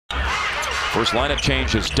First lineup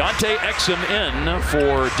change is Dante Exum in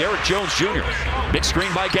for Derek Jones Jr. Big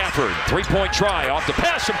screen by Gafford. Three-point try off the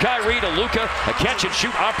pass from Kyrie to Luka. A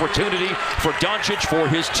catch-and-shoot opportunity for Doncic for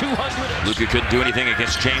his 200. Luka couldn't do anything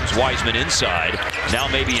against James Wiseman inside. Now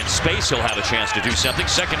maybe in space he'll have a chance to do something.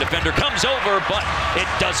 Second defender comes over, but it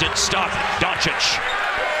doesn't stop Doncic.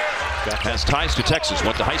 Has ties to Texas.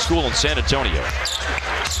 Went to high school in San Antonio.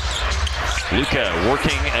 Luka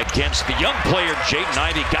working against the young player Jaden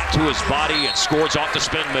Ivey, got to his body and scores off the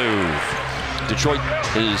spin move. Detroit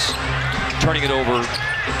is turning it over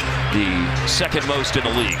the second most in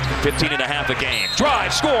the league. 15.5 a game.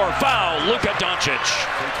 Drive, score, foul, Luka Doncic.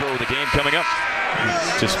 Throw the game coming up.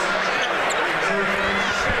 Just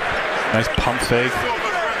nice pump fake.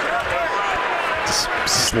 Just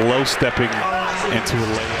slow stepping into a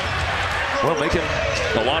layup. Well, making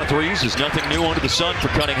a lot of threes is nothing new under the sun for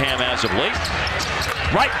Cunningham as of late.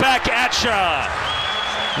 Right back at ya.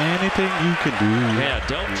 Anything you can do. Yeah,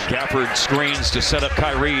 don't. Gafford screens to set up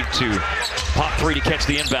Kyrie to pop three to catch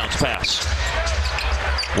the inbounds pass.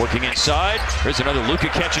 Working inside. Here's another Luka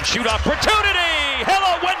catch and shoot opportunity.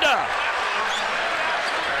 Hello, Wenda.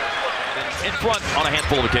 In front on a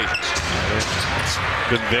handful of occasions. It's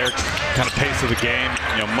been their kind of pace of the game.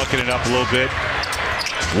 You know, mucking it up a little bit.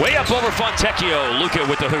 Way up over Fontecchio. Luka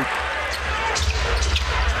with the hoop.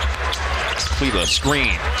 Cleva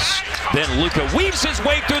screens. Then Luka weaves his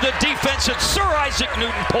way through the defense, and Sir Isaac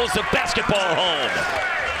Newton pulls the basketball home.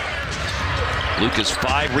 Luka's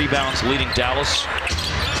 5 rebounds leading Dallas.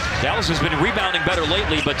 Dallas has been rebounding better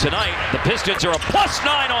lately, but tonight the Pistons are a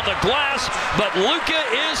 +9 on the glass, but Luka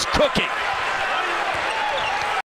is cooking.